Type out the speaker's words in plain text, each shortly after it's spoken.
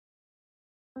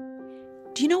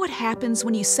Do you know what happens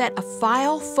when you set a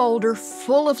file folder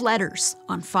full of letters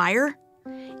on fire?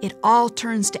 It all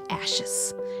turns to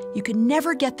ashes. You can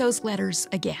never get those letters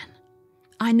again.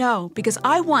 I know, because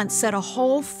I once set a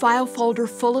whole file folder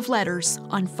full of letters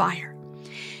on fire.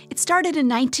 It started in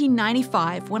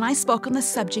 1995 when I spoke on the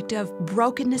subject of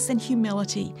brokenness and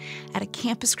humility at a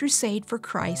Campus Crusade for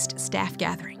Christ staff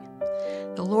gathering.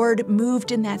 The Lord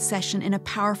moved in that session in a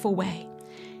powerful way.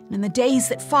 And in the days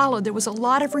that followed, there was a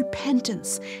lot of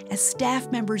repentance as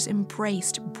staff members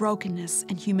embraced brokenness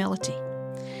and humility.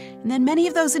 And then many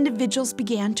of those individuals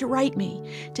began to write me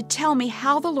to tell me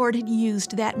how the Lord had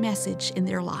used that message in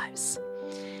their lives.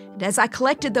 And as I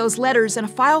collected those letters in a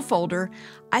file folder,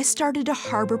 I started to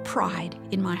harbor pride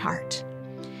in my heart.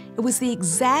 It was the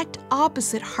exact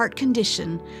opposite heart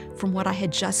condition from what I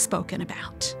had just spoken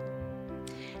about.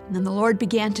 And then the Lord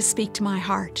began to speak to my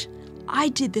heart. I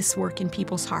did this work in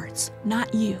people's hearts,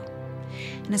 not you.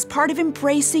 And as part of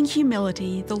embracing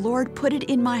humility, the Lord put it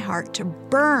in my heart to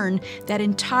burn that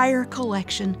entire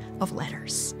collection of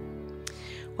letters.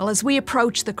 Well, as we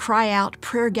approach the Cry Out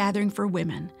prayer gathering for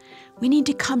women, we need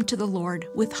to come to the Lord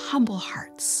with humble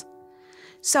hearts.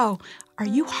 So, are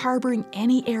you harboring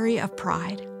any area of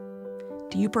pride?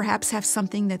 Do you perhaps have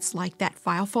something that's like that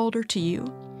file folder to you?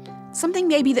 Something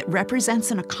maybe that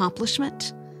represents an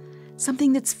accomplishment?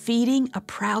 Something that's feeding a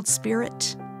proud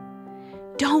spirit?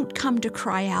 Don't come to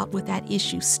Cry Out with that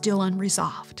issue still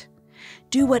unresolved.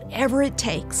 Do whatever it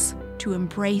takes to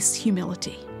embrace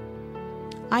humility.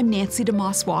 I'm Nancy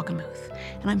DeMoss Wolgemuth,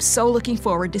 and I'm so looking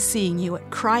forward to seeing you at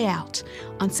Cry Out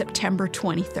on September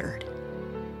 23rd.